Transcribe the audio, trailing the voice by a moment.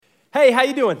Hey, how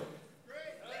you doing?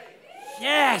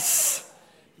 Yes.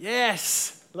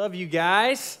 Love you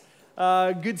guys.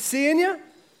 Good seeing you.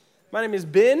 My name is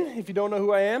Ben, if you don't know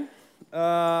who I am.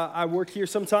 I work here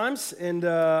sometimes, and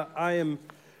I am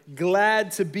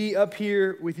glad to be up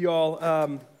here with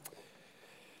y'all.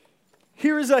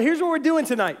 Here's what we're doing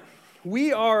tonight.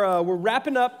 We're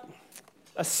wrapping up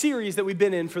a series that we've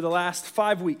been in for the last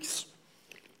 5 weeks.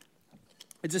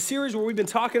 It's a series where we've been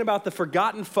talking about the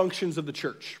forgotten functions of the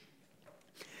church.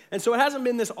 And so it hasn't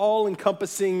been this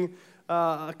all-encompassing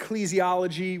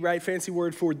ecclesiology, right? Fancy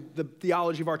word for the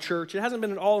theology of our church. It hasn't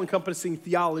been an all-encompassing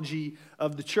theology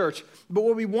of the church. But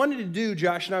what we wanted to do,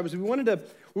 Josh and I, was we wanted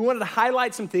to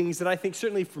highlight some things that I think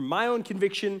certainly from my own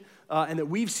conviction and that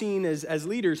we've seen as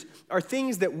leaders are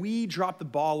things that we drop the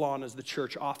ball on as the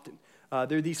church often.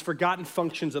 They're these forgotten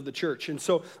functions of the church. And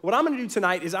so what I'm going to do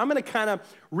tonight is I'm going to kind of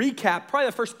recap, probably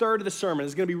the first third of the sermon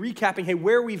is going to be recapping, hey,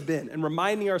 where we've been and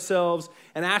reminding ourselves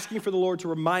and asking for the Lord to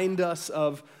remind us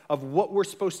of what we're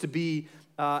supposed to be.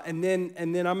 And then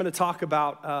I'm going to talk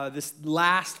about this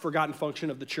last forgotten function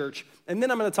of the church. And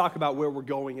then I'm going to talk about where we're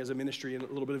going as a ministry and a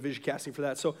little bit of vision casting for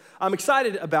that. So I'm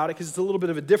excited about it because it's a little bit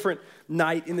of a different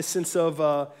night in the sense of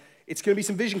it's going to be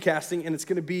some vision casting and it's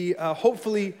going to be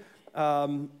hopefully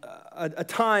a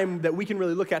time that we can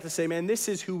really look at to say, man, this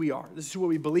is who we are. This is what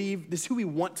we believe. This is who we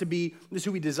want to be. This is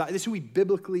who we desire. This is who we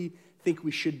biblically think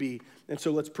we should be. And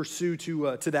so let's pursue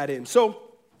to that end. So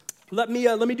let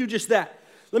me do just that.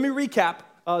 Let me recap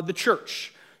the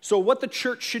church. So what the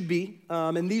church should be,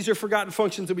 and these are forgotten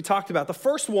functions that we talked about. The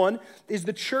first one is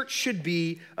the church should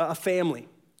be a family.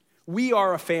 We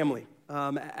are a family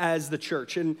as the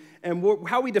church. And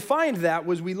how we defined that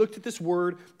was we looked at this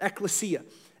word, ecclesia.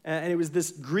 And it was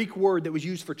this Greek word that was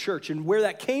used for church. And where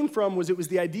that came from was it was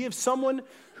the idea of someone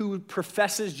who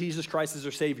professes Jesus Christ as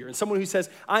their Savior. And someone who says,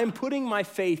 I am putting my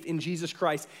faith in Jesus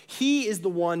Christ. He is the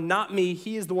one, not me.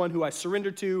 He is the one who I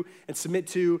surrender to and submit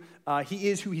to. He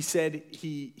is who he said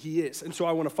he is. And so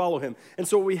I want to follow him. And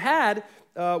so what we had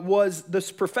was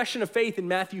this profession of faith in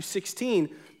Matthew 16.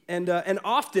 And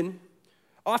often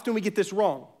we get this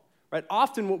wrong. Right?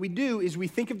 Often what we do is we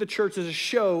think of the church as a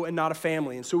show and not a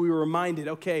family. And so we were reminded,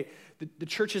 okay, the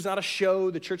church is not a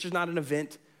show. The church is not an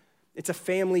event. It's a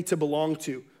family to belong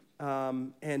to.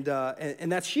 And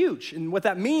that's huge. And what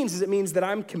that means is it means that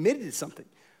I'm committed to something.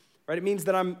 Right? It means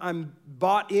that I'm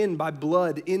bought in by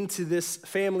blood into this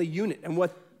family unit. And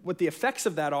what the effects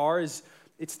of that are is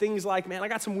it's things like, man, I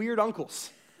got some weird uncles.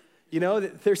 You know,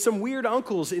 there's some weird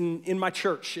uncles in my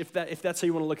church, if that's how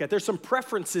you want to look at it. There's some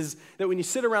preferences that when you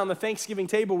sit around the Thanksgiving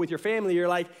table with your family, you're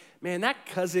like, man, that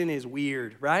cousin is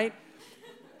weird, right?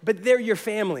 But they're your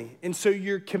family, and so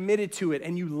you're committed to it,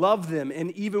 and you love them,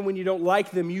 and even when you don't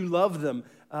like them, you love them.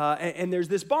 And there's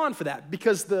this bond for that,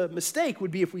 because the mistake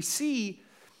would be if we see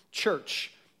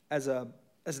church as an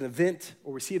event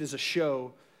or we see it as a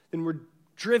show, then we're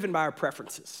driven by our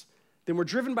preferences. Then we're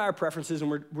driven by our preferences, and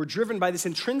we're driven by this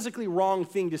intrinsically wrong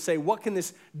thing to say, what can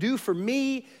this do for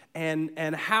me,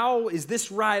 and how is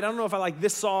this right? I don't know if I like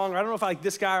this song, or I don't know if I like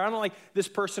this guy, or I don't like this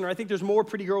person, or I think there's more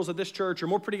pretty girls at this church, or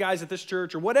more pretty guys at this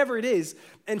church, or whatever it is.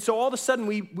 And so all of a sudden,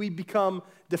 we become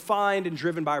defined and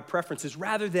driven by our preferences,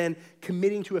 rather than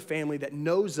committing to a family that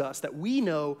knows us, that we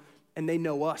know, and they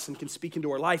know us, and can speak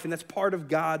into our life. And that's part of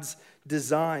God's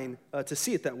design to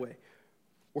see it that way.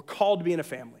 We're called to be in a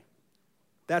family.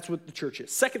 That's what the church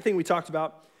is. Second thing we talked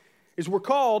about is we're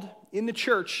called in the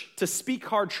church to speak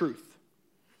hard truth.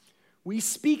 We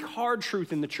speak hard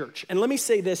truth in the church. And let me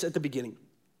say this at the beginning.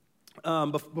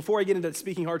 Before I get into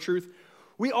speaking hard truth,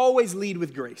 we always lead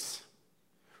with grace,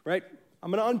 right?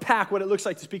 I'm going to unpack what it looks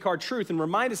like to speak hard truth and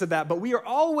remind us of that. But we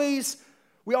always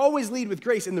lead with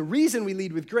grace. And the reason we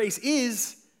lead with grace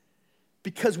is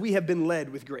because we have been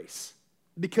led with grace.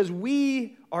 Because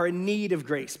we are in need of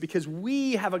grace, because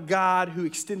we have a God who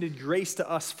extended grace to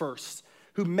us first,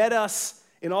 who met us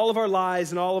in all of our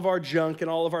lies and all of our junk and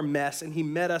all of our mess, and he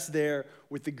met us there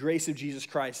with the grace of Jesus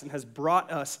Christ and has brought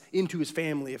us into his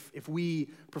family if we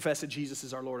profess that Jesus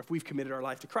is our Lord, if we've committed our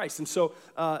life to Christ. And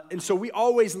so we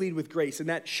always lead with grace, and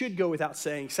that should go without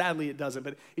saying. Sadly, it doesn't,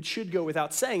 but it should go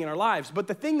without saying in our lives. But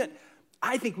the thing that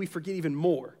I think we forget even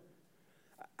more,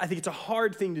 I think it's a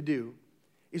hard thing to do,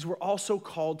 is we're also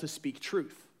called to speak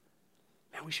truth.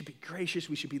 Man, we should be gracious,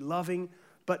 we should be loving,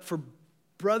 but for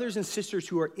brothers and sisters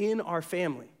who are in our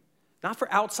family, not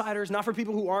for outsiders, not for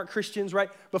people who aren't Christians, right?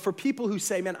 But for people who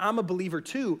say, man, I'm a believer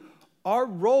too, our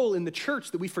role in the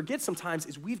church that we forget sometimes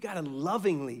is we've got to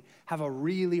lovingly have a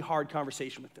really hard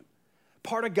conversation with them.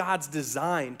 part of God's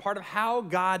design, part of how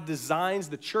God designs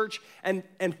the church, and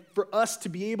for us to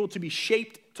be able to be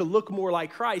shaped to look more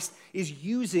like Christ is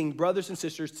using brothers and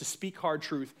sisters to speak hard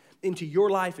truth into your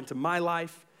life, into my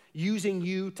life, using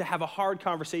you to have a hard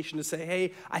conversation to say,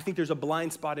 hey, I think there's a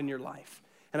blind spot in your life,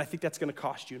 and I think that's going to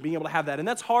cost you, and being able to have that. And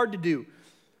that's hard to do.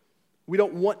 We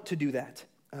don't want to do that.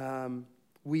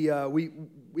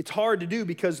 It's hard to do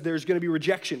because there's going to be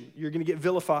rejection. You're going to get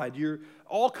vilified. You're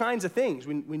all kinds of things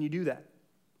when you do that.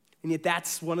 And yet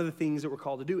that's one of the things that we're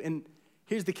called to do. And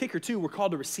here's the kicker too, we're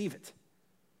called to receive it.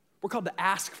 We're called to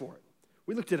ask for it.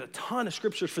 We looked at a ton of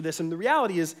scriptures for this, and the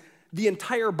reality is the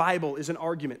entire Bible is an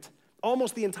argument.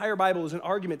 Almost the entire Bible is an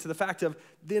argument to the fact of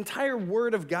the entire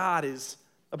Word of God is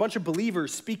a bunch of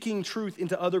believers speaking truth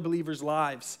into other believers'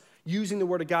 lives, using the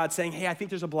Word of God, saying, hey, I think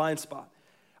there's a blind spot.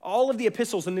 All of the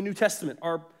epistles in the New Testament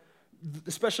are,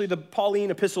 especially the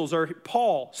Pauline epistles, are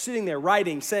Paul sitting there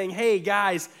writing, saying, hey,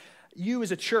 guys, you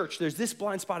as a church, there's this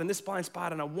blind spot and this blind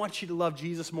spot, and I want you to love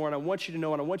Jesus more, and I want you to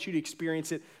know, and I want you to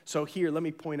experience it. So here, let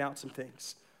me point out some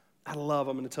things. I'm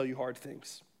going to tell you hard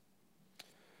things.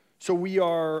 So we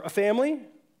are a family,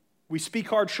 we speak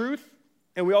hard truth,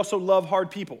 and we also love hard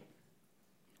people.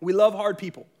 We love hard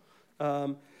people.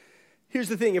 Here's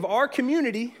the thing, if our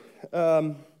community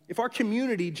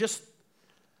just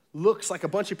looks like a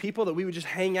bunch of people that we would just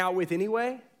hang out with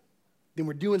anyway, then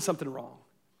we're doing something wrong.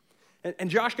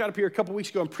 And Josh got up here a couple weeks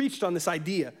ago and preached on this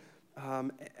idea.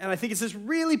 And I think it's this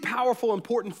really powerful,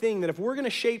 important thing that if we're going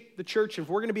to shape the church, if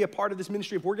we're going to be a part of this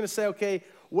ministry, if we're going to say, okay,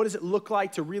 what does it look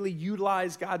like to really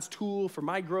utilize God's tool for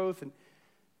my growth? And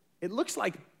it looks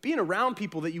like being around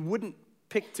people that you wouldn't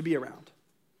pick to be around.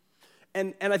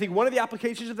 And I think one of the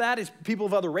applications of that is people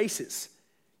of other races.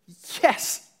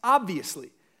 Yes, obviously.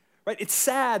 Right? It's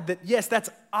sad that, yes,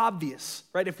 that's obvious,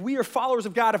 right? If we are followers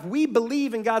of God, if we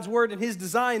believe in God's word and his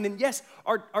design, then yes,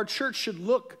 our church should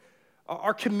look,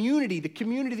 our community, the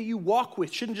community that you walk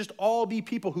with shouldn't just all be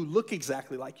people who look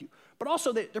exactly like you, but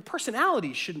also their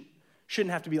personalities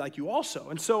shouldn't have to be like you also.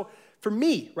 And so for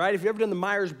me, right, if you've ever done the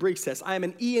Myers-Briggs test, I am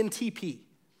an ENTP,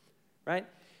 right?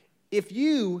 If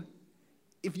you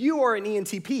are an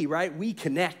ENTP, right, we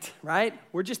connect, right?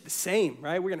 We're just the same,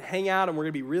 right? We're going to hang out, and we're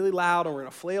going to be really loud, and we're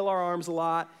going to flail our arms a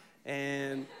lot,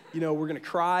 and, we're going to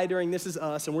cry during This Is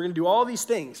Us, and we're going to do all these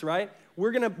things, right?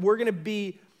 We're going to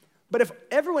be, but if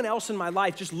everyone else in my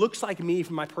life just looks like me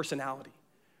from my personality,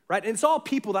 right? And it's all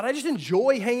people that I just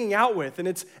enjoy hanging out with,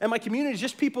 and my community is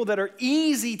just people that are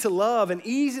easy to love and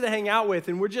easy to hang out with,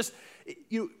 and we're just,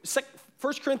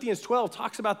 1 Corinthians 12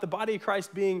 talks about the body of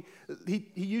Christ being, he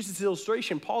uses this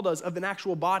illustration, Paul does, of an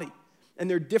actual body. And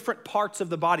there are different parts of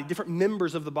the body, different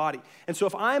members of the body. And so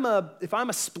if I'm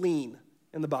a spleen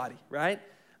in the body, right?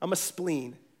 I'm a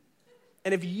spleen.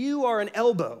 And if you are an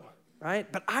elbow,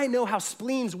 right? But I know how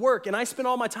spleens work, and I spend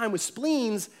all my time with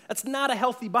spleens, that's not a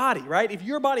healthy body, right? If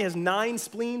your body has 9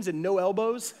 spleens and no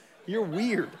elbows, you're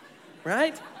weird,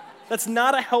 right? That's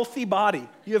not a healthy body.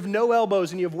 You have no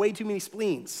elbows and you have way too many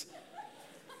spleens.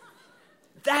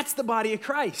 That's the body of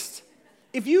Christ.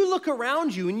 If you look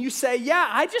around you and you say, yeah,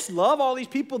 I just love all these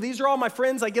people. These are all my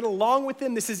friends. I get along with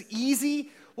them. This is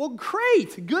easy. Well,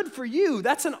 great. Good for you.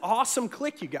 That's an awesome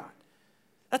clique you got.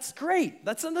 That's great.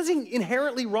 That's nothing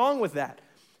inherently wrong with that.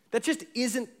 That just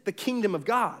isn't the kingdom of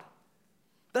God.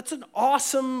 That's an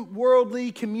awesome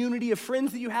worldly community of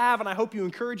friends that you have, and I hope you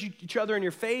encourage each other in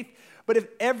your faith. But if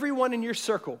everyone in your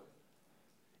circle,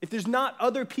 if there's not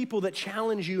other people that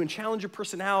challenge you and challenge your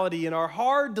personality and are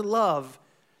hard to love,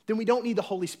 then we don't need the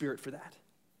Holy Spirit for that,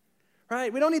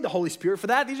 right? We don't need the Holy Spirit for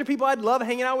that. These are people I'd love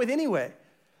hanging out with anyway.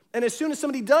 And as soon as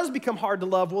somebody does become hard to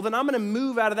love, well, then I'm going to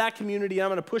move out of that community, and I'm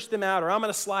going to push them out, or I'm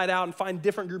going to slide out and find a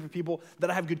different group of people that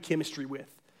I have good chemistry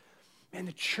with. Man,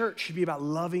 the church should be about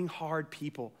loving hard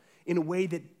people in a way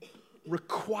that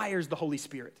requires the Holy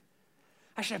Spirit.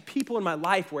 I should have people in my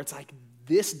life where it's like,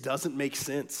 this doesn't make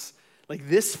sense. Like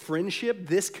this friendship,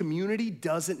 this community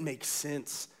doesn't make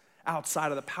sense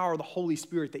outside of the power of the Holy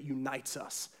Spirit that unites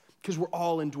us, because we're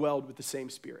all indwelled with the same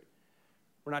Spirit.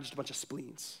 We're not just a bunch of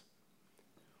spleens.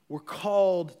 We're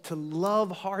called to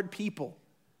love hard people.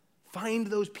 Find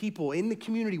those people in the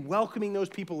community, welcoming those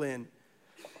people in.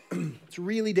 It's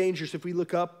really dangerous if we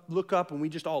look up and we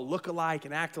just all look alike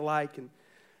and act alike and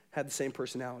have the same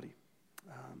personality.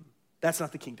 That's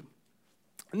not the kingdom.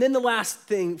 And then the last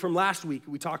thing from last week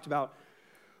we talked about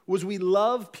was we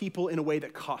love people in a way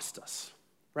that costs us,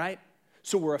 right?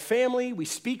 So we're a family, we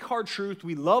speak hard truth,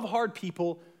 we love hard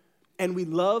people, and we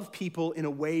love people in a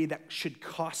way that should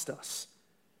cost us.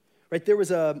 Right, there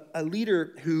was a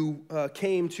leader who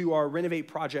came to our Renovate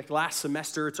project last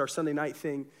semester. It's our Sunday night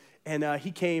thing. And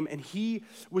he came and he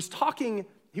was talking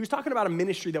he was talking about a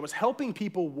ministry that was helping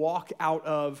people walk out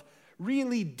of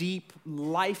really deep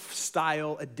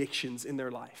lifestyle addictions in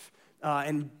their life.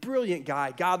 And brilliant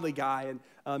guy, godly guy,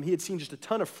 and he had seen just a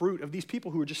ton of fruit of these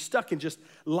people who were just stuck in just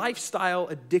lifestyle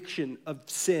addiction of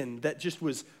sin that just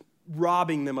was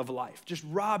robbing them of life,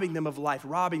 robbing them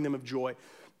of joy.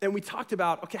 And we talked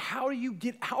about, okay, how do you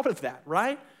get out of that,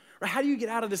 right? Or how do you get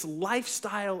out of this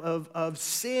lifestyle of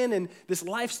sin and this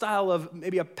lifestyle of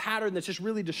maybe a pattern that's just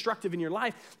really destructive in your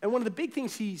life? And one of the big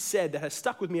things he said that has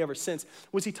stuck with me ever since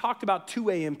was he talked about 2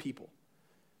 a.m. people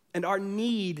and our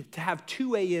need to have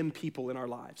 2 a.m. people in our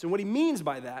lives. And what he means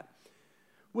by that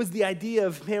was the idea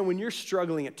of, man, when you're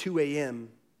struggling at 2 a.m.,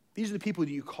 these are the people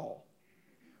that you call.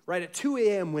 Right, at 2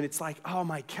 a.m. when it's like, oh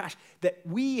my gosh, that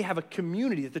we have a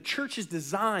community, that the church is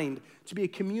designed to be a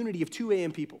community of 2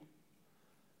 a.m. people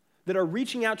that are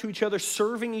reaching out to each other,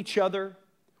 serving each other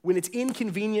when it's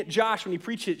inconvenient. Josh, when he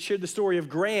preached it, shared the story of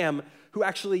Graham, who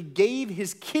actually gave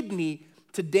his kidney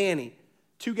to Danny,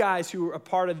 2 guys who were a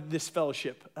part of this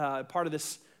fellowship, part of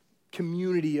this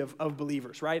community of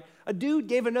believers, right? A dude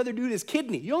gave another dude his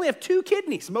kidney. You only have 2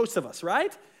 kidneys, most of us,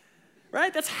 right?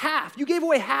 Right? That's half. You gave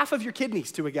away half of your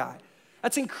kidneys to a guy.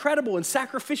 That's incredible and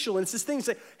sacrificial. And it's this thing, it's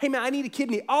like, hey man, I need a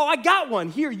kidney. Oh, I got one.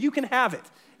 Here, you can have it.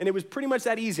 And it was pretty much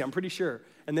that easy, I'm pretty sure.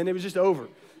 And then it was just over.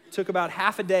 It took about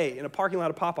half a day in a parking lot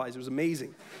of Popeyes. It was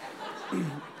amazing. Does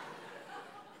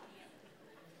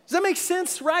that make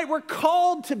sense, right? We're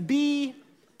called to be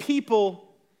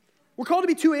people. We're called to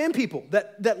be 2 a.m. people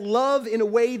that love in a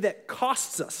way that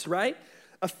costs us, right?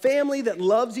 A family that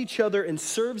loves each other and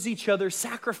serves each other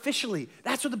sacrificially.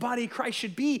 That's what the body of Christ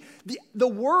should be. The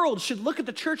world should look at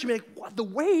the church and be like, what? The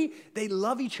way they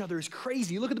love each other is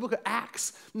crazy. You look at the book of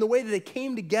Acts, and the way that they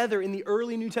came together in the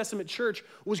early New Testament church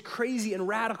was crazy and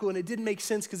radical, and it didn't make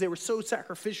sense because they were so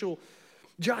sacrificial.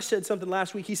 Josh said something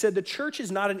last week. He said, the church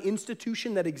is not an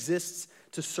institution that exists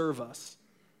to serve us.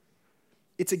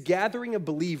 It's a gathering of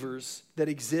believers that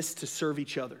exists to serve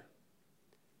each other.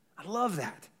 I love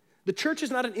that. The church is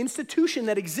not an institution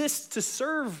that exists to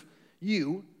serve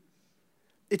you.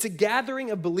 It's a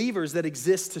gathering of believers that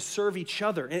exists to serve each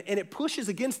other. And it pushes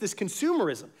against this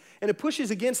consumerism. And it pushes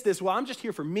against this, well, I'm just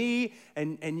here for me.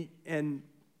 And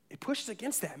it pushes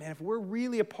against that, man. If we're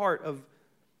really a part of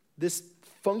this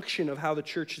function of how the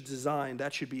church is designed,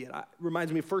 that should be it. It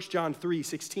reminds me of 1 John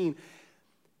 3:16.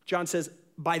 John says,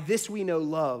 by this we know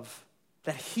love,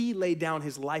 that he laid down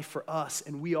his life for us,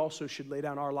 and we also should lay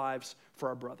down our lives for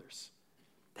our brothers.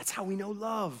 That's how we know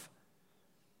love.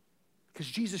 Because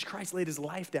Jesus Christ laid his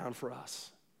life down for us.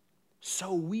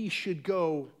 So we should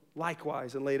go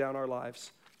likewise and lay down our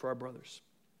lives for our brothers.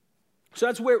 So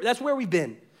that's where we've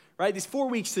been, right? These 4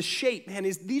 weeks to shape, man,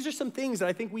 these are some things that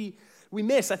I think we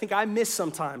miss. I think I miss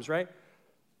sometimes, right?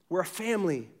 We're a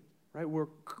family, right?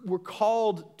 We're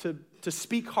called to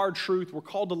speak hard truth. We're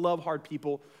called to love hard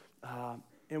people.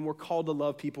 And we're called to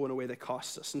love people in a way that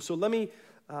costs us. And so let me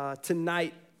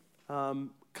tonight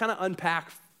kind of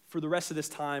unpack for the rest of this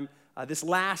time this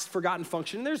last forgotten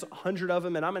function. And there's 100 of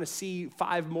them, and I'm going to see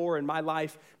 5 more in my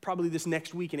life probably this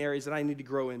next week in areas that I need to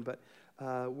grow in. But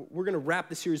we're going to wrap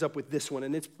the series up with this one.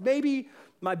 And it's maybe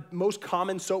my most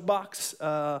common soapbox.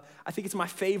 I think it's my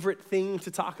favorite thing to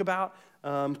talk about,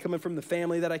 coming from the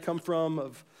family that I come from.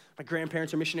 Of my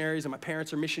grandparents are missionaries, and my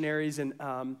parents are missionaries, and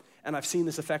I've seen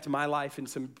this affect my life in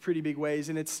some pretty big ways.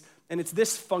 And it's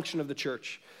this function of the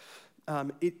church.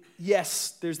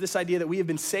 Yes, there's this idea that we have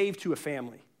been saved to a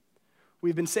family.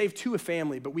 We've been saved to a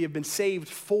family, but we have been saved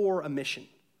for a mission.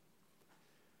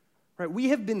 Right? We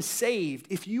have been saved.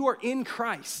 If you are in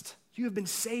Christ, you have been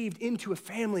saved into a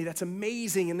family. That's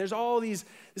amazing. And there's all this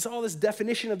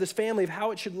definition of this family of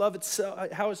how it should love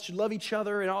itself, how it should love each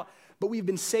other, and all. But we've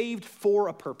been saved for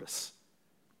a purpose.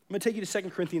 I'm going to take you to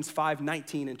 2 Corinthians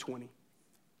 5:19 and 20. A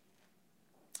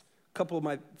couple of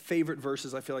my favorite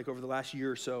verses, I feel like, over the last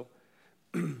year or so.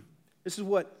 This is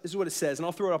what it says, and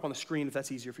I'll throw it up on the screen if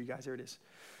that's easier for you guys. There it is.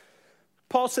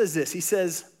 Paul says this. He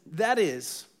says, that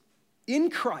is, in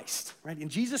Christ, right, in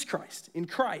Jesus Christ, in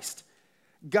Christ,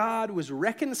 God was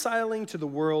reconciling to the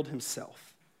world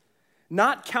himself,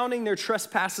 not counting their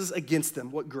trespasses against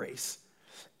them, what grace,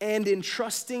 and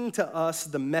entrusting to us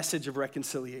the message of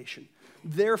reconciliation.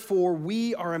 Therefore,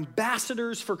 we are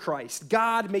ambassadors for Christ,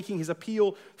 God making his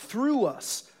appeal through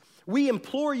us. We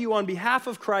implore you on behalf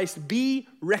of Christ, be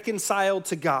reconciled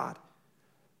to God.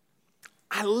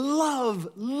 I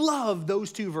love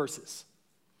those 2 verses.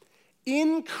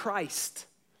 In Christ,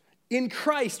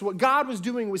 what God was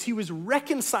doing was he was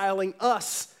reconciling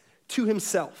us to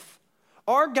himself.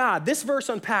 Our God, this verse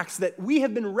unpacks that we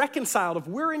have been reconciled, if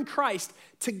we're in Christ,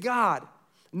 to God,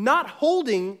 not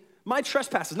holding my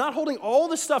trespasses, not holding all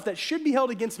the stuff that should be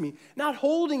held against me, not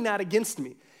holding that against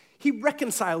me. He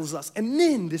reconciles us. And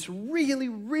then this really,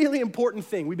 really important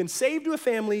thing. We've been saved to a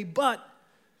family, but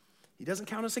he doesn't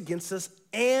count us against us.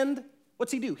 And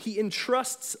what's he do? He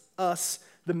entrusts us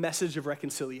the message of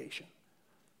reconciliation.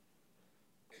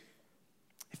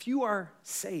 If you are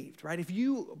saved, right? If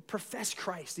you profess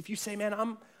Christ, if you say,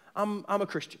 man, I'm a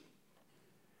Christian,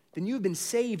 then you have been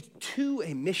saved to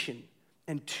a mission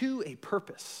and to a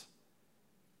purpose.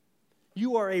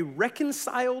 You are a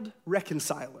reconciled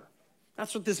reconciler.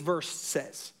 That's what this verse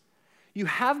says. You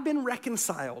have been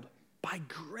reconciled by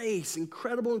grace,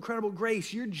 incredible, incredible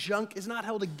grace. Your junk is not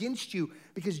held against you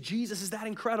because Jesus is that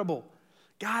incredible.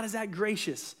 God is that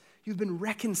gracious. You've been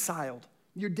reconciled.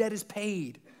 Your debt is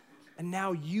paid. And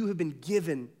now you have been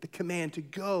given the command to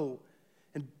go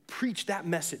and preach that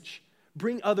message.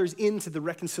 Bring others into the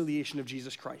reconciliation of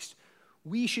Jesus Christ.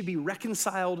 We should be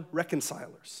reconciled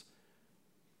reconcilers.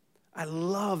 I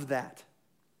love that.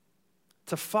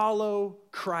 To follow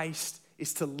Christ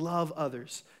is to love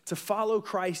others. To follow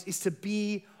Christ is to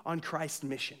be on Christ's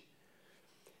mission.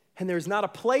 And there's not a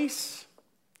place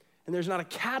and there's not a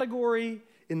category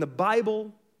in the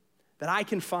Bible that I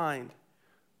can find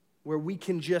where we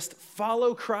can just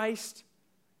follow Christ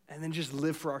and then just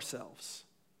live for ourselves.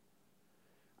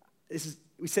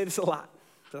 We say this a lot,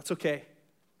 but that's okay,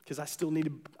 because I still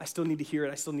need to hear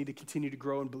it. I still need to continue to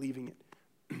grow in believing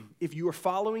it. If you are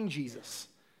following Jesus,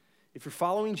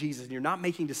 and you're not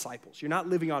making disciples, you're not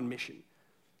living on mission,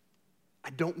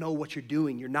 I don't know what you're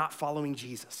doing. You're not following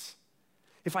Jesus.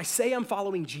 If I say I'm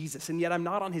following Jesus and yet I'm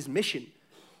not on his mission,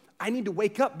 I need to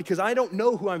wake up because I don't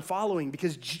know who I'm following,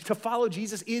 because to follow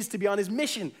Jesus is to be on his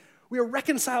mission. We are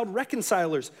reconciled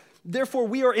reconcilers. Therefore,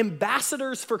 we are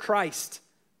ambassadors for Christ.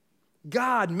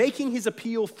 God making his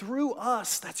appeal through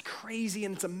us. That's crazy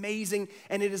and it's amazing,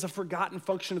 and it is a forgotten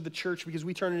function of the church because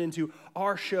we turn it into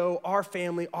our show, our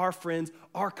family, our friends,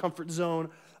 our comfort zone,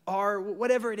 our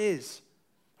whatever it is.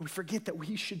 We forget that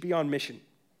we should be on mission.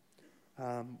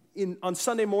 On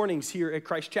Sunday mornings here at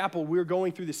Christ Chapel, we're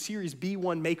going through the series Be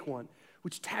One, Make One,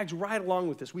 which tags right along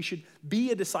with this. We should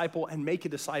be a disciple and make a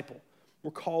disciple.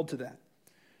 We're called to that.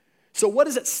 So what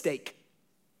is at stake?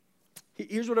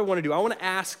 Here's what I want to do. I want to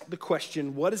ask the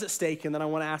question, what is at stake? And then I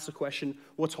want to ask the question,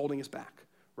 what's holding us back,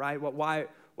 right?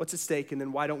 What's at stake? And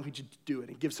then why don't we just do it?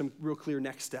 And give some real clear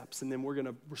next steps. And then we're going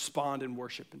to respond in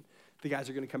worship. And the guys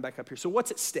are going to come back up here. So what's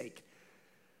at stake?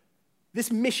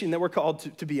 This mission that we're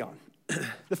called to be on.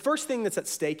 The first thing that's at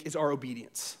stake is our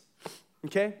obedience,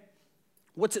 okay?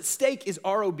 What's at stake is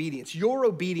our obedience. Your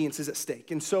obedience is at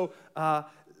stake. And so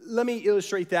let me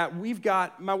illustrate that.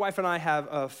 My wife and I have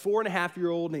a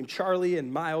 4.5-year-old named Charlie,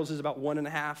 and Miles is about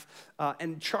 1.5.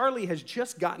 And Charlie has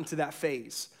just gotten to that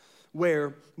phase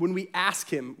where when we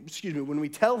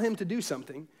tell him to do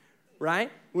something, right?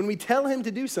 When we tell him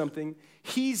to do something,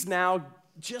 he's now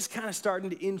just kind of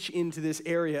starting to inch into this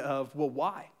area of, well,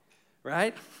 why?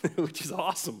 Right? Which is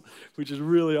awesome, which is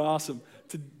really awesome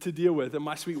to deal with. And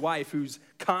my sweet wife, who's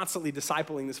constantly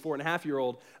discipling this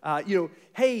 4.5-year-old,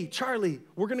 hey, Charlie,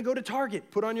 we're going to go to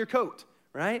Target. Put on your coat,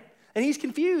 right? And he's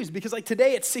confused because like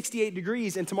today it's 68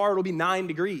 degrees and tomorrow it'll be 9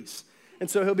 degrees. And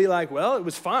so he'll be like, well, it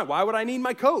was fine. Why would I need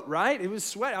my coat, right? It was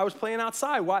sweat. I was playing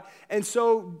outside. Why? And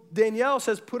so Danielle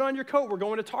says, put on your coat. We're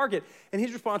going to Target. And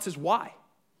his response is, why?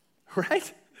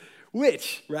 Right?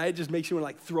 Which, right, just makes you want to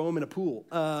like throw him in a pool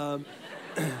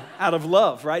out of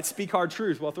love, right? Speak hard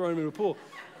truth while throwing him in a pool.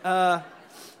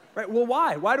 Right, well,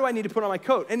 why? Why do I need to put on my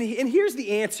coat? And here's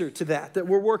the answer to that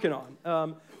we're working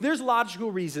on. There's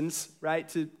logical reasons, right,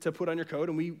 to put on your coat,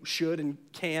 and we should and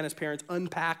can as parents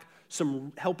unpack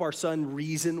help our son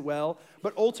reason well.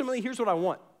 But ultimately, here's what I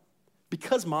want.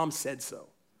 Because mom said so,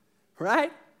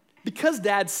 right? Because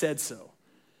dad said so.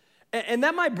 And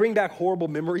that might bring back horrible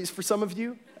memories for some of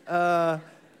you. But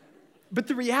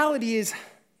the reality is,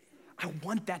 I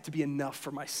want that to be enough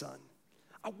for my son.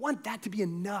 I want that to be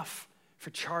enough for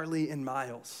Charlie and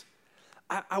Miles.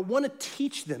 I want to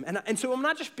teach them. And so I'm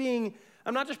not just being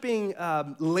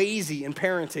lazy in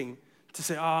parenting to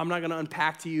say, I'm not going to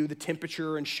unpack to you the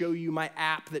temperature and show you my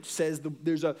app that says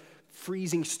there's a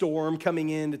freezing storm coming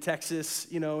into Texas,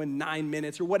 in 9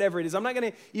 minutes or whatever it is. I'm not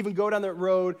going to even go down that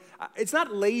road. It's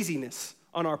not laziness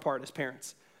on our part as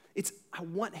parents. I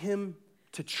want him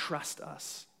to trust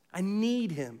us. I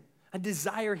need him. I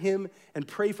desire him and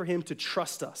pray for him to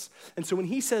trust us. And so when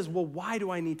he says, well, why do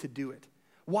I need to do it?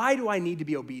 Why do I need to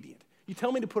be obedient? You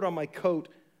tell me to put on my coat.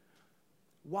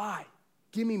 Why?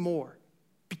 Give me more.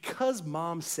 Because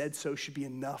mom said so should be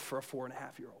enough for a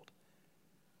 4.5-year-old.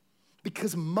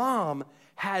 Because mom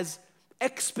has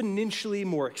exponentially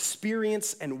more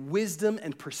experience and wisdom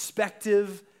and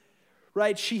perspective,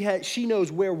 right? She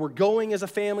knows where we're going as a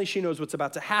family. She knows what's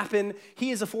about to happen.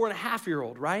 He is a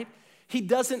 4.5-year-old, right? He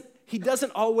doesn't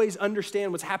always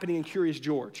understand what's happening in Curious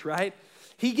George, right?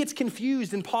 He gets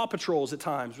confused in Paw Patrols at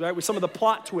times, right? With some of the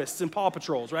plot twists in Paw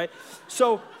Patrols, right?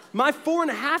 So my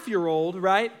 4.5-year-old,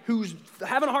 right, who's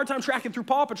having a hard time tracking through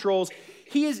Paw Patrols,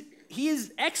 he is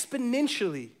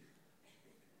exponentially,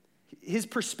 his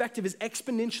perspective is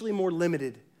exponentially more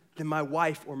limited than my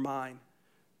wife or mine.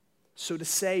 So to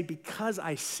say, because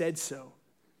I said so,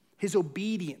 his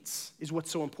obedience is what's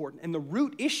so important. And the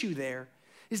root issue there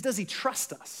is, does he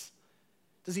trust us?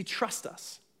 Does he trust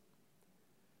us?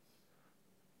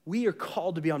 We are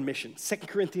called to be on mission. 2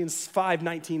 Corinthians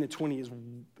 5:19 and 20 is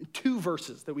 2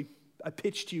 verses that I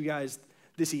pitched to you guys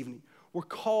this evening. We're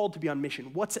called to be on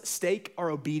mission. What's at stake? Our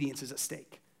obedience is at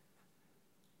stake.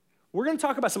 We're going to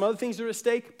talk about some other things that are at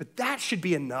stake, but that should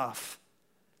be enough.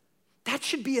 That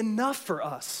should be enough for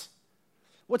us.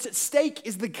 What's at stake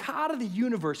is the God of the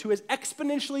universe, who has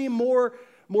exponentially more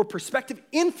perspective,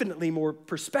 infinitely more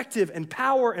perspective and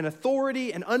power and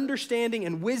authority and understanding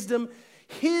and wisdom.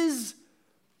 His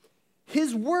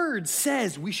word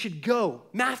says we should go.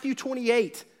 Matthew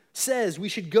 28 says we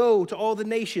should go to all the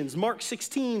nations. Mark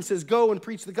 16 says go and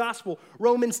preach the gospel.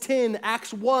 Romans 10,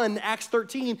 Acts 1, Acts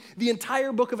 13, the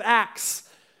entire book of Acts.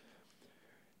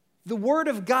 The word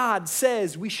of God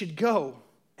says we should go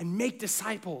and make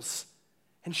disciples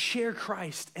and share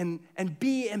Christ and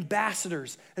be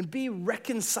ambassadors and be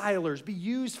reconcilers, be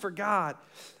used for God.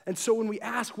 And so when we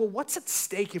ask, well, what's at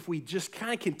stake if we just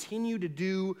kind of continue to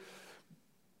do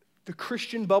the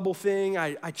Christian bubble thing?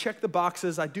 I check the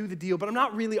boxes, I do the deal, but I'm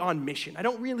not really on mission. I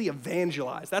don't really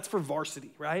evangelize. That's for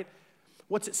varsity, right?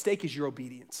 What's at stake is your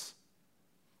obedience.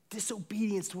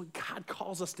 Disobedience to what God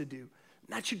calls us to do. And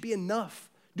that should be enough.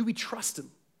 Do we trust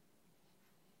him?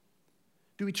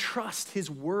 Do we trust his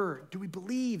word? Do we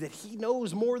believe that he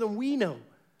knows more than we know?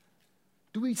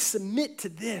 Do we submit to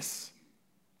this?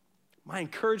 My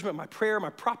encouragement, my prayer, my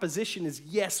proposition is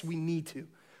yes, we need to.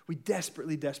 We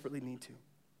desperately, desperately need to.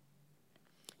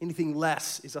 Anything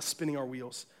less is us spinning our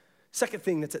wheels. Second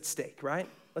thing that's at stake, right?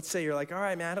 Let's say you're like, all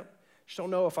right, man, I just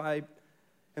don't know if I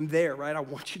am there, right? I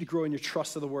want you to grow in your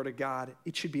trust of the word of God.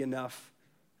 It should be enough.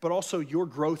 But also your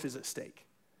growth is at stake.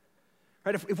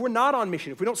 Right? If we're not on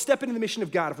mission, if we don't step into the mission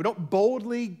of God, if we don't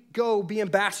boldly go be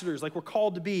ambassadors like we're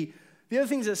called to be, the other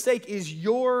things at stake is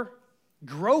your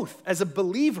growth as a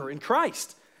believer in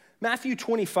Christ. Matthew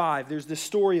 25, there's this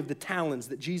story of the talents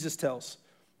that Jesus tells.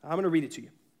 I'm going to read it to you.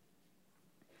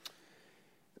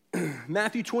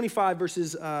 Matthew 25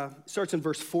 starts in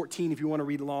verse 14 if you want to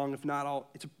read along. If not,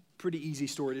 it's a pretty easy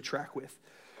story to track with.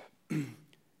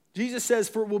 Jesus says,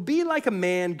 "For it will be like a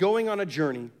man going on a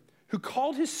journey who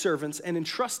called his servants and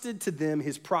entrusted to them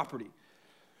his property.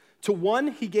 To one,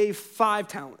 he gave 5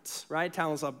 talents," right?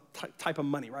 Talents is a type of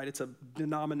money, right? It's a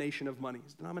denomination of money.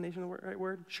 Is denomination the right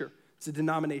word? Sure. It's a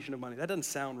denomination of money. That doesn't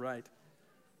sound right.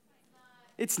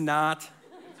 It's not.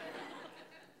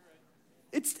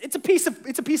 It's a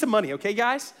piece of money, okay,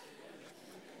 guys?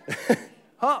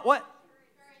 Huh? What?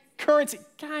 Currency.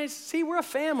 Guys, see, we're a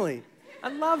family. I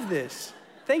love this.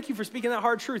 Thank you for speaking that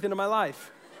hard truth into my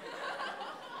life.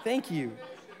 Thank you.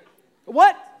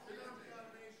 What?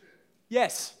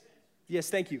 Yes. Yes,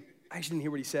 thank you. I actually didn't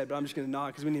hear what he said, but I'm just going to nod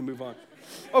because we need to move on.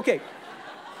 Okay.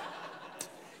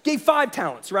 Gave 5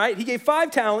 talents, right? He gave 5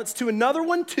 talents, to another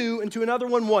one 2, and to another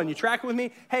one 1. You tracking with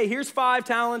me? Hey, here's 5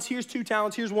 talents, here's 2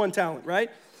 talents, here's 1 talent, right?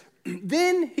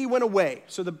 Then he went away.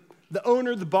 So the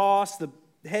owner, the boss, the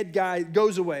head guy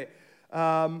goes away.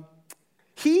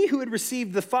 He who had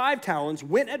received the 5 talents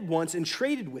went at once and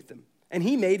traded with them. And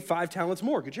he made 5 talents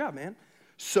more. Good job, man.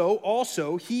 So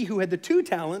also he who had the 2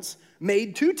 talents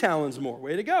made 2 talents more.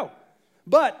 Way to go.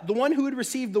 But the one who had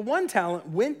received the 1 talent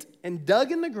went and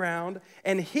dug in the ground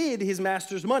and hid his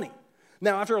master's money.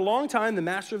 Now after a long time, the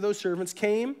master of those servants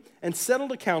came and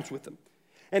settled accounts with them.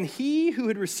 And he who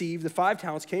had received the 5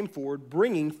 talents came forward,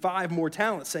 bringing 5 more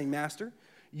talents, saying, "Master,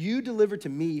 you delivered to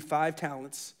me 5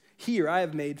 talents. Here I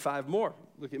have made 5 more."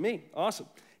 Look at me. Awesome.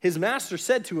 His master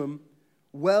said to him,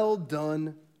 "Well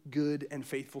done, good and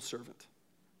faithful servant.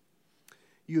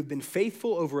 You have been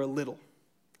faithful over a little.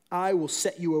 I will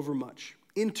set you over much.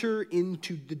 Enter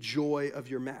into the joy of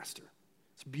your master."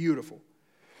 It's beautiful.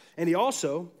 And he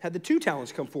also had the 2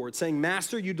 talents come forward, saying,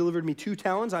 "Master, you delivered me 2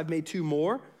 talents. I've made 2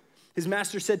 more." His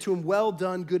master said to him, "Well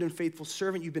done, good and faithful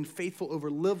servant. You've been faithful over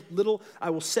little. I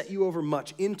will set you over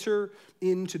much. Enter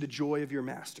into the joy of your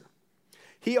master."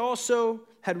 He also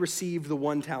had received the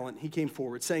 1 talent, he came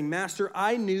forward, saying, Master,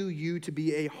 I knew you to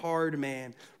be a hard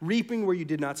man, reaping where you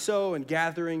did not sow and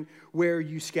gathering where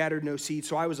you scattered no seed.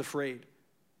 So I was afraid.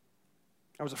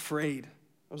 I was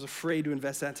afraid to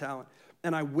invest that talent.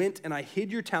 And I went and I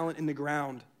hid your talent in the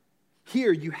ground.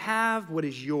 Here, you have what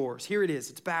is yours. Here it is.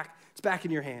 It's back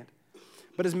in your hand.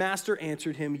 But his master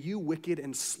answered him, You wicked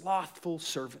and slothful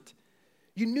servant.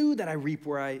 You knew that I reap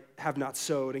where I have not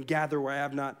sowed and gather where I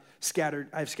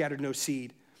have scattered no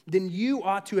seed. Then you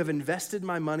ought to have invested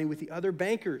my money with the other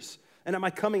bankers, and at my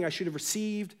coming I should have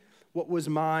received what was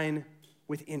mine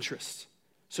with interest.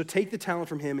 So take the talent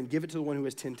from him and give it to the one who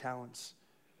has 10 talents.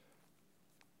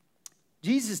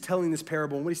 Jesus is telling this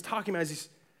parable, and what he's talking about is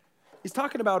he's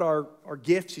talking about our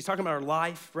gifts, he's talking about our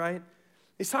life, right?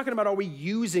 He's talking about, are we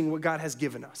using what God has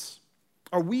given us?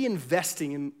 Are we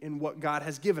investing in what God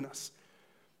has given us?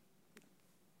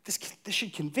 This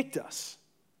should convict us,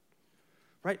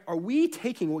 right? Are we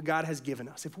taking what God has given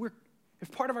us?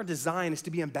 If part of our design is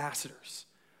to be ambassadors,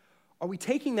 are we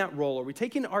taking that role? Are we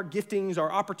taking our giftings,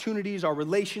 our opportunities, our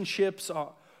relationships?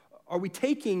 Are we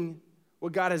taking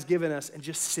what God has given us and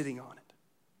just sitting on it?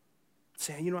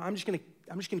 Saying, I'm just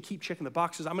gonna keep checking the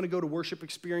boxes. I'm gonna go to worship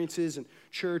experiences and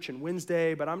church and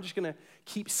Wednesday, but I'm just gonna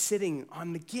keep sitting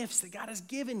on the gifts that God has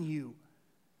given you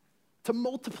to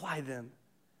multiply them.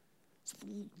 So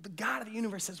the God of the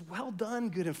universe says, well done,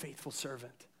 good and faithful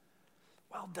servant.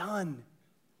 Well done.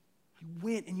 You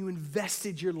went and you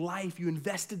invested your life. You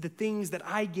invested the things that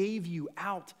I gave you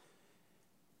out.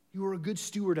 You were a good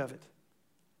steward of it.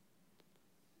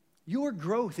 Your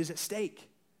growth is at stake.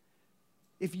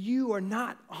 If you are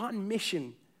not on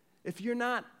mission, if you're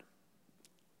not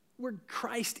where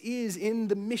Christ is in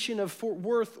the mission of Fort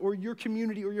Worth or your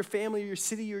community or your family or your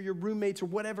city or your roommates or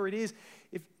whatever it is,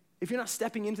 if you're not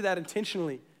stepping into that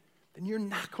intentionally, then you're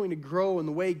not going to grow in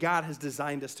the way God has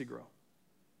designed us to grow.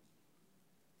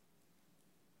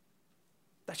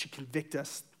 That should convict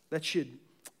us. That should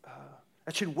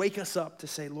wake us up to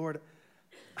say, Lord,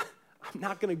 I'm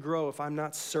not going to grow if I'm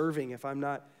not serving, if I'm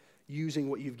not using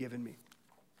what you've given me.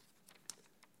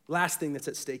 Last thing that's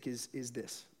at stake is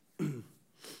this. The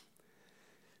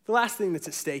last thing that's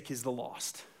at stake is the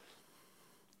lost.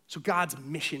 So God's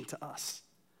mission to us,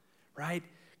 right?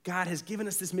 God has given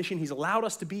us this mission. He's allowed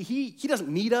us to be, he doesn't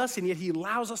need us, and yet he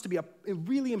allows us to be a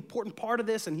really important part of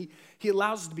this, and he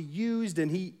allows us to be used, and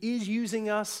he is using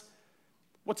us.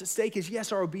 What's at stake is,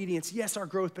 yes, our obedience, yes, our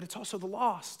growth, but it's also the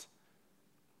lost.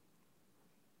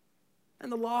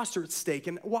 And the lost are at stake.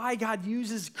 And why God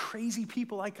uses crazy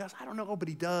people like us, I don't know, but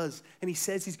he does. And he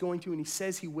says he's going to, and he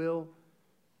says he will.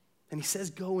 And he says,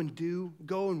 go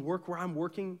and work where I'm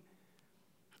working.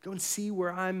 Go and see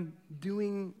where I'm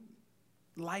doing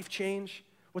life change.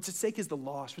 What's at stake is the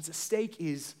lost. What's at stake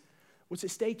is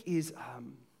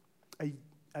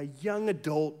a young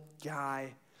adult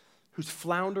guy who's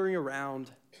floundering around,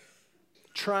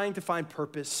 trying to find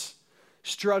purpose,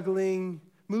 struggling,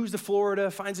 moves to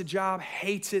Florida, finds a job,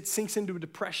 hates it, sinks into a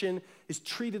depression, is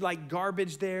treated like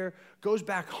garbage there, goes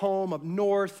back home up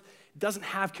north, doesn't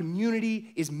have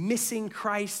community, is missing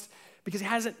Christ because he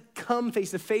hasn't come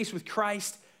face to face with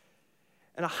Christ.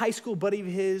 And a high school buddy of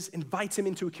his invites him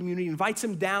into a community, invites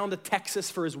him down to Texas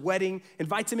for his wedding,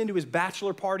 invites him into his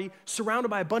bachelor party, surrounded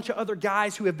by a bunch of other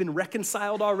guys who have been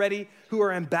reconciled already, who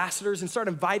are ambassadors, and start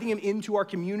inviting him into our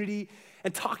community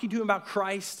and talking to him about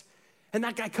Christ. And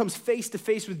that guy comes face to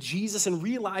face with Jesus and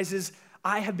realizes,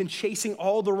 I have been chasing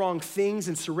all the wrong things,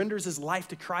 and surrenders his life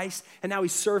to Christ. And now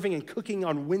he's serving and cooking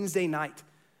on Wednesday night.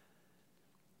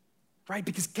 Right?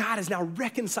 Because God has now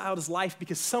reconciled his life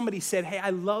because somebody said, hey,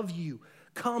 I love you.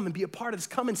 Come and be a part of this.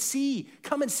 Come and see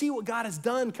what God has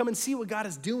done. Come and see what God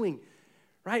is doing.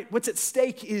 Right? What's at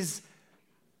stake is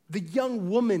the young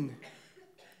woman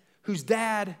whose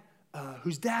dad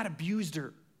abused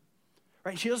her.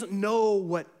 Right? She doesn't know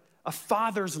what a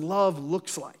father's love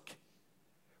looks like,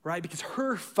 right? Because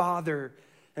her father,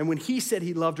 and when he said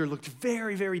he loved her, looked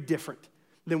very, very different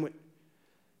than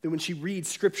when she reads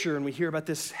scripture and we hear about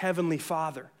this heavenly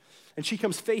father. And she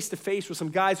comes face to face with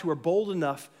some guys who are bold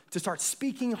enough to start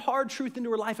speaking hard truth into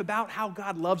her life about how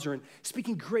God loves her and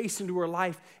speaking grace into her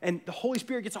life. And the Holy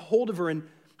Spirit gets a hold of her and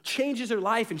changes her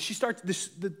life. And she starts,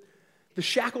 the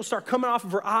shackles start coming off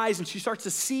of her eyes, and she starts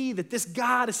to see that this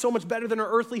God is so much better than her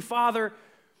earthly father.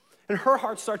 And her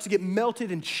heart starts to get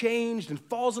melted and changed and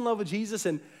falls in love with Jesus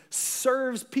and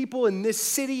serves people in this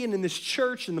city and in this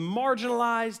church and the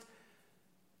marginalized.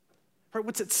 Right,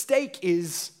 what's at stake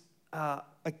is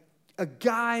a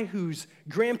guy whose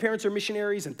grandparents are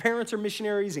missionaries and parents are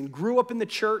missionaries and grew up in the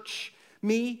church,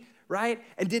 me, right?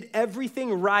 And did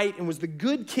everything right and was the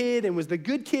good kid and was the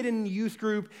good kid in the youth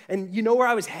group. And you know where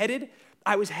I was headed?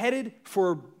 I was headed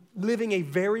for living a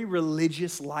very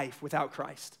religious life without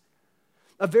Christ.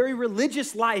 A very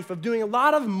religious life of doing a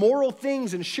lot of moral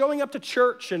things and showing up to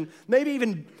church and maybe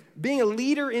even being a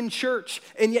leader in church,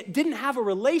 and yet didn't have a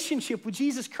relationship with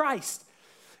Jesus Christ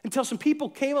until some people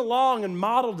came along and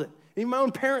modeled it. Even my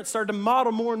own parents started to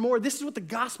model more and more. This is what the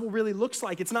gospel really looks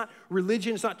like. It's not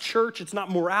religion, it's not church, it's not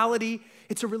morality.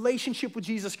 It's a relationship with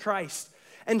Jesus Christ.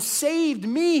 And saved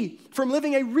me from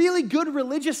living a really good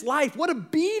religious life. What a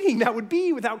beating that would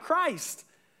be without Christ.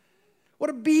 What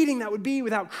a beating that would be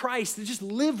without Christ to just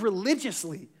live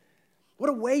religiously. What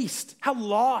a waste. How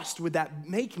lost would that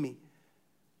make me?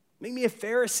 Make me a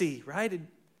Pharisee, right? It'd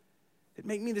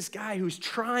make me this guy who's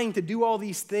trying to do all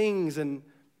these things and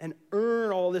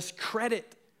earn all this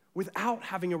credit without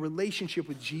having a relationship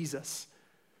with Jesus.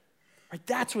 Right?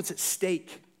 That's what's at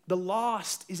stake. The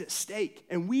lost is at stake,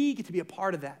 and we get to be a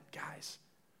part of that, guys.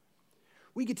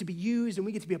 We get to be used, and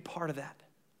we get to be a part of that.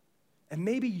 And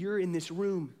maybe you're in this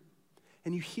room,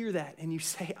 and you hear that, and you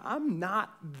say, I'm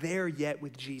not there yet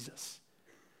with Jesus.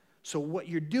 So what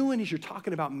you're doing is you're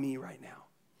talking about me right now.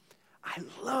 I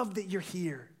love that you're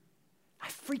here. I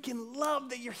freaking love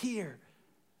that you're here.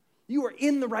 You are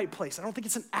in the right place. I don't think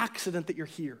it's an accident that you're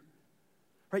here.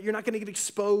 Right? You're not going to get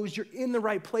exposed. You're in the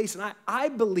right place. And I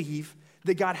believe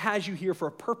that God has you here for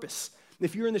a purpose. And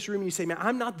if you're in this room and you say, man,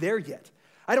 I'm not there yet.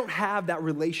 I don't have that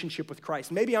relationship with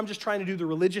Christ. Maybe I'm just trying to do the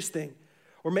religious thing.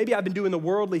 Or maybe I've been doing the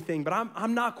worldly thing, but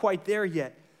I'm not quite there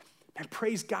yet. Man,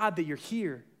 praise God that you're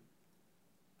here.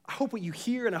 I hope what you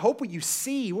hear and I hope what you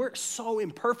see, we're so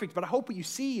imperfect, but I hope what you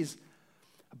see is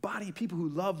a body of people who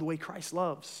love the way Christ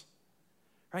loves,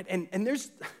 right? And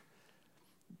there's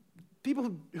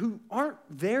people who aren't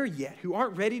there yet, who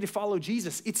aren't ready to follow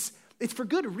Jesus. It's for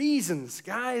good reasons,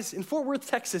 guys. In Fort Worth,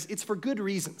 Texas, it's for good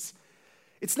reasons.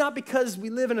 It's not because we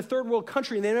live in a third world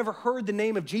country and they never heard the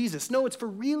name of Jesus. No, it's for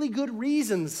really good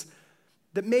reasons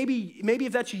that maybe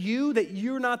if that's you, that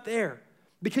you're not there.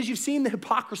 Because you've seen the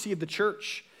hypocrisy of the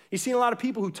church. You've seen a lot of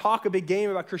people who talk a big game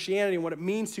about Christianity and what it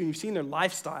means to, and you've seen their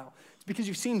lifestyle. It's because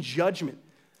you've seen judgment.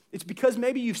 It's because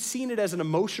maybe you've seen it as an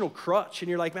emotional crutch, and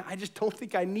you're like, man, I just don't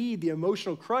think I need the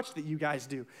emotional crutch that you guys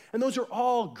do. And those are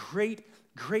all great,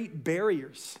 great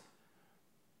barriers.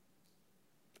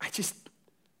 I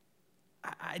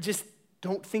just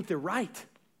don't think they're right.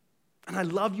 And I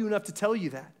love you enough to tell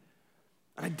you that.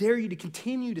 And I dare you to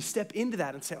continue to step into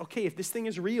that and say, okay, if this thing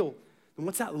is real, then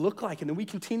what's that look like? And then we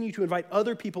continue to invite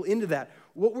other people into that.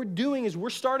 What we're doing is we're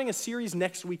starting a series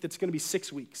next week that's going to be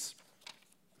 6 weeks.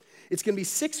 It's going to be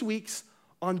 6 weeks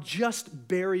on just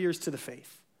barriers to the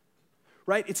faith,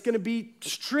 right? It's going to be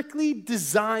strictly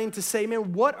designed to say,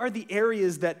 man, what are the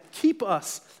areas that keep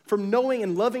us from knowing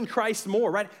and loving Christ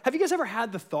more, right? Have you guys ever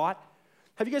had the thought,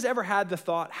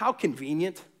 how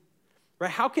convenient, right?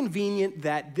 How convenient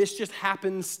that this just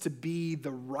happens to be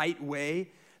the right way.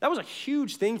 That was a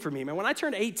huge thing for me, man. When I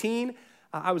turned 18,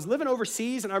 I was living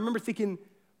overseas, and I remember thinking,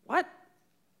 what?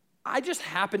 I just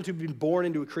happened to have been born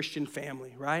into a Christian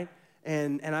family, right?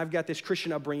 And I've got this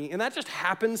Christian upbringing, and that just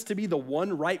happens to be the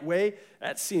one right way.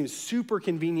 That seems super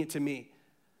convenient to me.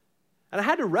 And I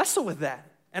had to wrestle with that.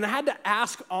 And I had to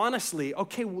ask honestly,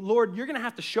 okay, well, Lord, you're going to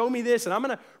have to show me this, and I'm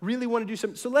going to really want to do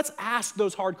something. So let's ask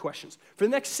those hard questions. For the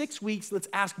next 6 weeks, let's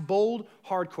ask bold,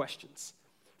 hard questions.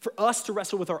 For us to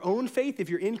wrestle with our own faith, if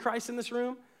you're in Christ in this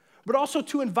room, but also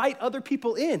to invite other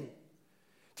people in.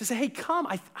 To say, hey, come,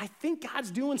 I think God's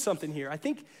doing something here. I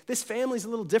think this family's a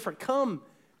little different. Come,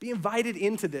 be invited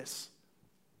into this.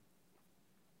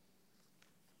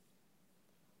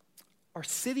 Our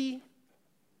city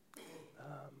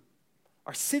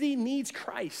needs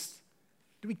Christ.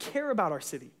 Do we care about our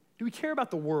city? Do we care about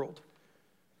the world?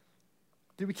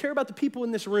 Do we care about the people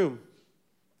in this room?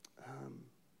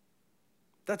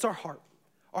 That's our heart.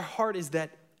 Our heart is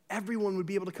that everyone would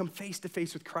be able to come face to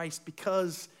face with Christ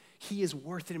because he is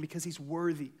worth it and because he's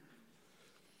worthy.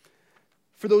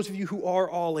 For those of you who are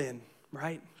all in,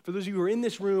 right? For those of you who are in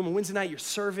this room on Wednesday night, you're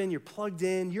serving, you're plugged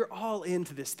in, you're all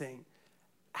into this thing.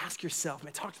 Ask yourself,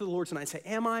 man, talk to the Lord tonight and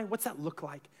say, what's that look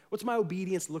like? What's my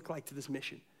obedience look like to this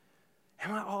mission?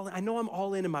 Am I all in? I know I'm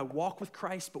all in my walk with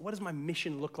Christ, but what does my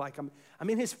mission look like? I'm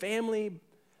in his family,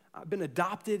 I've been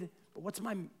adopted, but what's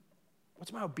my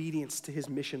obedience to his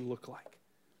mission look like?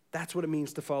 That's what it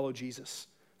means to follow Jesus.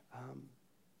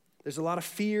 There's a lot of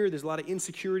fear, there's a lot of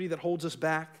insecurity that holds us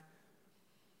back.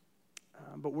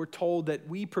 But we're told that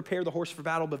we prepare the horse for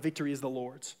battle, but victory is the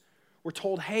Lord's. We're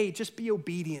told, hey, just be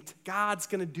obedient. God's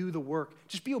going to do the work.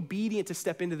 Just be obedient to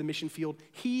step into the mission field.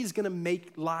 He's going to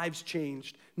make lives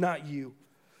changed, not you.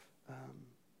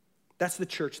 That's the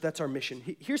church. That's our mission.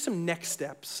 Here's some next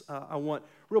steps I want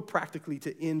real practically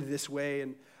to end this way,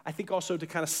 and I think also to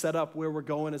kind of set up where we're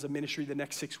going as a ministry the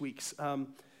next 6 weeks.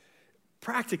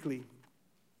 Practically,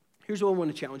 here's what I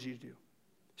want to challenge you to do.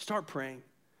 Start praying.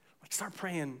 Start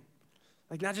praying.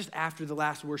 Not just after the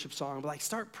last worship song, but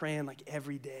start praying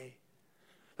every day.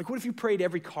 What if you prayed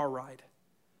every car ride?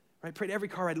 Right? Prayed every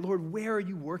car ride. Lord, where are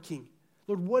you working?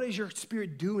 Lord, what is your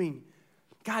Spirit doing?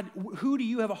 God, who do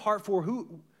you have a heart for?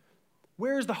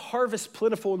 Where is the harvest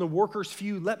plentiful and the workers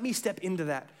few? Let me step into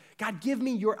that. God, give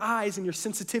me your eyes and your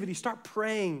sensitivity. Start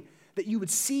praying that you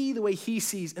would see the way he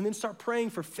sees, and then start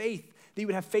praying for faith, that you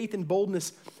would have faith and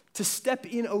boldness to step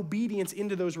in obedience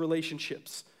into those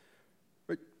relationships,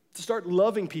 right? To start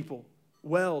loving people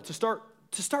well, to start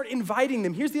inviting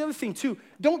them. Here's the other thing too.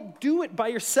 Don't do it by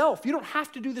yourself. You don't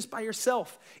have to do this by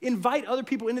yourself. Invite other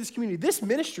people into this community. This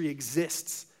ministry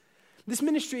exists. This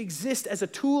ministry exists as a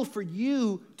tool for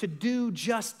you to do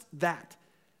just that.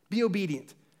 Be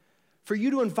obedient. For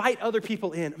you to invite other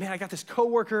people in. Man, I got this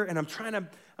coworker and I'm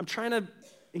trying to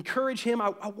encourage him. I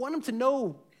want him to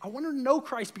know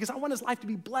Christ because I want his life to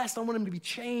be blessed. I want him to be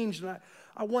changed. And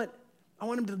I want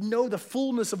him to know the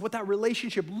fullness of what that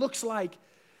relationship looks like.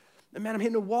 And man, I'm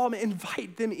hitting a wall. Man,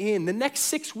 invite them in. The next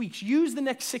 6 weeks, use the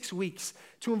next 6 weeks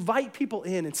to invite people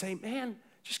in and say, man,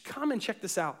 just come and check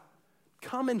this out.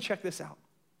 Come and check this out.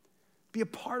 Be a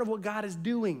part of what God is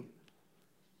doing.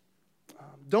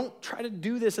 Don't try to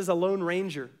do this as a lone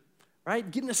ranger, right?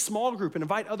 Get in a small group and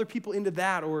invite other people into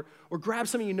that, or grab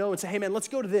somebody you know and say, hey man, let's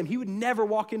go to them. He would never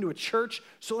walk into a church,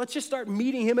 so let's just start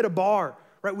meeting him at a bar,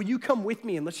 right? Will you come with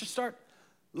me and let's just start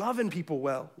loving people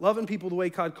well, loving people the way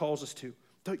God calls us to.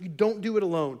 You don't do it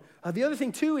alone. The other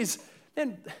thing too is,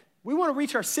 man, we want to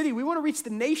reach our city. We want to reach the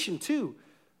nation too,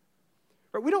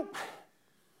 right?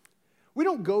 We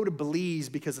don't go to Belize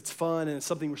because it's fun and it's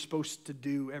something we're supposed to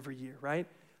do every year, right?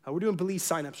 We're doing Belize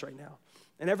signups right now.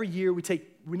 And every year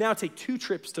we now take 2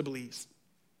 trips to Belize.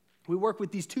 We work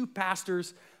with these 2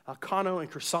 pastors, Kano and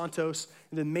Chrysantos,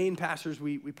 and the main pastors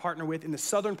we partner with in the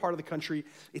southern part of the country.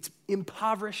 It's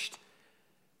impoverished,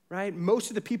 right?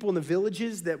 Most of the people in the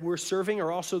villages that we're serving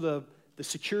are also the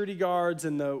security guards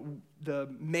and the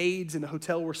maids in the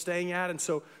hotel we're staying at. And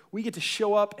so we get to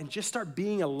show up and just start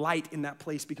being a light in that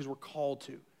place because we're called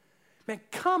to. Man,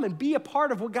 come and be a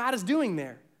part of what God is doing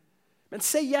there. Man,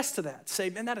 say yes to that. Say,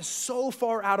 man, that is so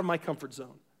far out of my comfort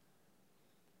zone.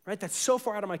 Right? That's so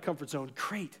far out of my comfort zone.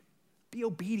 Great. Be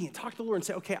obedient. Talk to the Lord and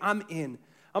say, okay, I'm in.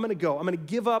 I'm going to go. I'm going to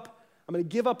give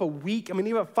up a week. I'm going to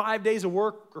give up 5 days of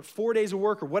work or 4 days of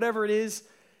work or whatever it is.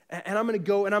 And I'm going to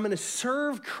go and I'm going to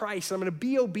serve Christ. I'm going to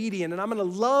be obedient. And I'm going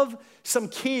to love some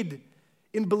kid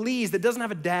in Belize that doesn't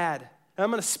have a dad. And I'm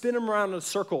going to spin him around in a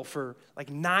circle for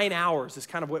 9 hours is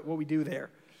kind of what we do there,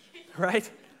 right?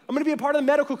 I'm going to be a part of the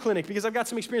medical clinic because I've got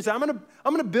some experience. I'm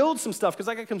going to build some stuff because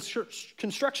I got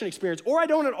construction experience, or I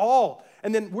don't at all.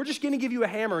 And then we're just going to give you a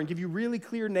hammer and give you really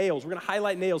clear nails. We're going to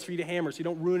highlight nails for you to hammer so you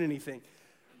don't ruin anything,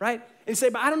 right? And say,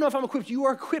 but I don't know if I'm equipped. You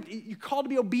are equipped. You're called to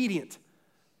be obedient.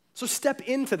 So step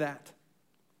into that.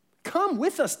 Come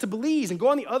with us to Belize and go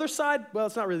on the other side. Well,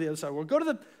 it's not really the other side. We'll go to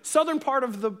the southern part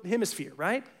of the hemisphere,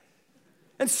 right?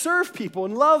 And serve people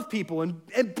and love people and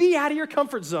be out of your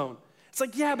comfort zone. It's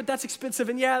yeah, but that's expensive,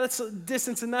 and yeah, that's a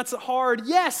distance, and that's hard.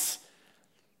 Yes.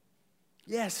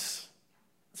 That's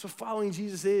what following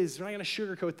Jesus is. We're not going to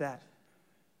sugarcoat that.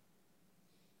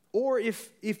 Or if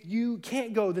you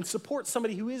can't go, then support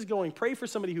somebody who is going. Pray for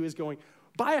somebody who is going.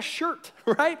 Buy a shirt,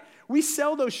 right? We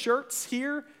sell those shirts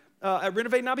here at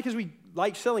Renovate, not because we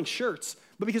like selling shirts,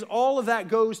 but because all of that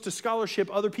goes to scholarship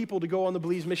other people to go on the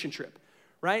Belize mission trip.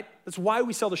 Right? That's why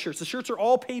we sell the shirts. The shirts are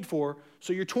all paid for,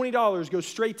 so your $20 goes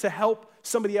straight to help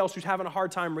somebody else who's having a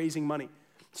hard time raising money.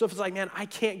 So if it's man, I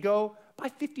can't go, buy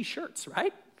 50 shirts,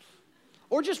 right?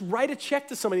 Or just write a check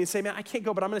to somebody and say, man, I can't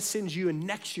go, but I'm going to send you, and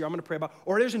next year I'm going to pray about,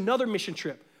 or there's another mission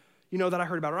trip, that I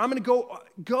heard about, or I'm going to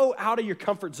go out of your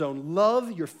comfort zone.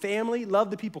 Love your family, love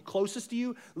the people closest to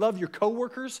you, love your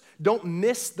coworkers. Don't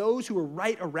miss those who are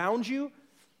right around you.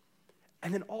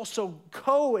 And then also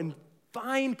go and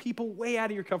find people way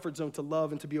out of your comfort zone to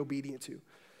love and to be obedient to.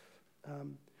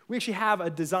 We actually have a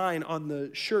design on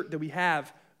the shirt that we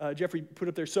have. Jeffrey put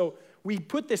up there. So we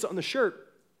put this on the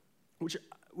shirt,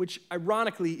 which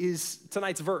ironically is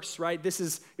tonight's verse, right? You're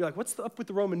like, what's up with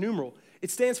the Roman numeral? It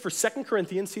stands for 2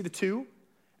 Corinthians, see the 2,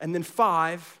 and then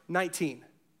 5:19.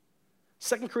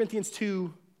 2 Corinthians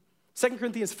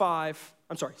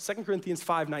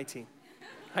 5:19.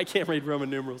 I can't read Roman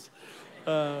numerals.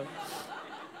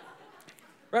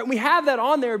 Right, and we have that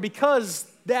on there because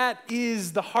that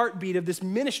is the heartbeat of this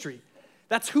ministry.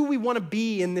 That's who we want to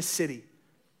be in this city.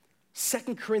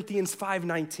 2 Corinthians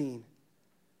 5:19.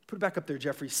 Put it back up there,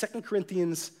 Jeffrey. 2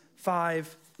 Corinthians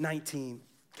 5:19.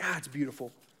 God, it's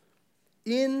beautiful.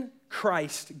 In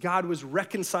Christ, God was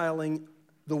reconciling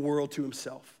the world to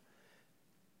himself.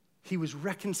 He was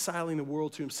reconciling the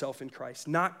world to himself in Christ,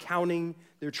 not counting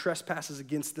their trespasses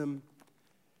against them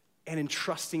and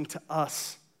entrusting to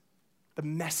us the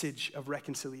message of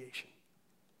reconciliation.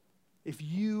 If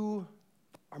you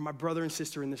are my brother and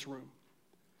sister in this room,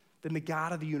 then the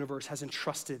God of the universe has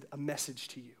entrusted a message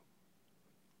to you.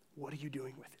 What are you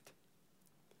doing with it?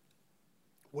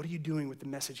 What are you doing with the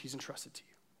message he's entrusted to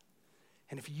you?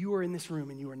 And if you are in this room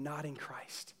and you are not in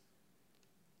Christ,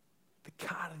 the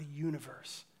God of the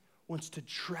universe wants to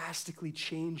drastically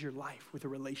change your life with a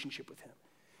relationship with him.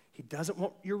 He doesn't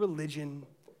want your religion.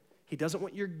 He doesn't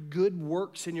want your good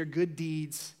works and your good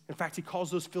deeds. In fact, he calls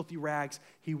those filthy rags.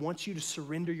 He wants you to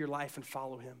surrender your life and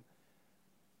follow him.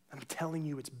 I'm telling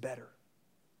you, it's better.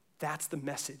 That's the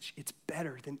message. It's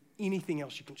better than anything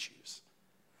else you can choose.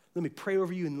 Let me pray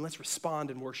over you and let's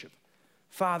respond in worship.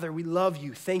 Father, we love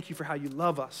you. Thank you for how you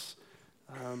love us.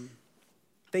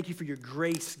 Thank you for your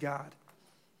grace, God.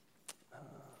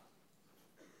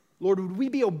 Lord, would we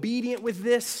be obedient with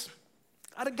this?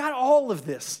 God, all of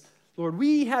this. Lord,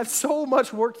 we have so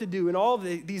much work to do in all of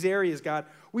these areas, God.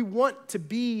 We want to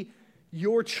be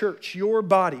your church, your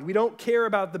body. We don't care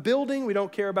about the building. We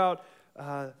don't care about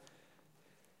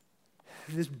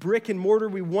this brick and mortar.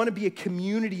 We want to be a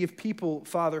community of people,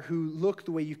 Father, who look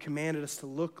the way you commanded us to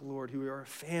look, Lord, who are a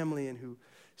family and who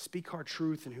speak hard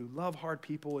truth and who love hard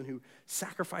people and who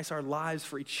sacrifice our lives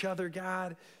for each other,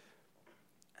 God.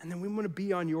 And then we want to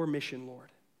be on your mission, Lord.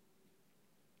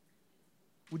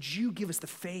 Would you give us the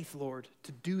faith, Lord,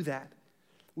 to do that?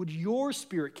 Would your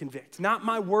Spirit convict? Not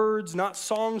my words, not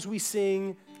songs we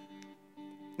sing,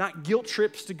 not guilt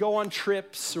trips to go on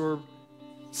trips or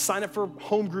sign up for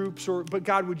home groups, but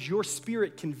God, would your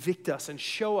Spirit convict us and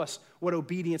show us what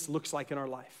obedience looks like in our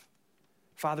life?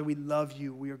 Father, we love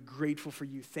you. We are grateful for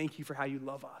you. Thank you for how you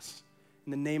love us.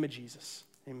 In the name of Jesus,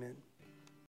 amen.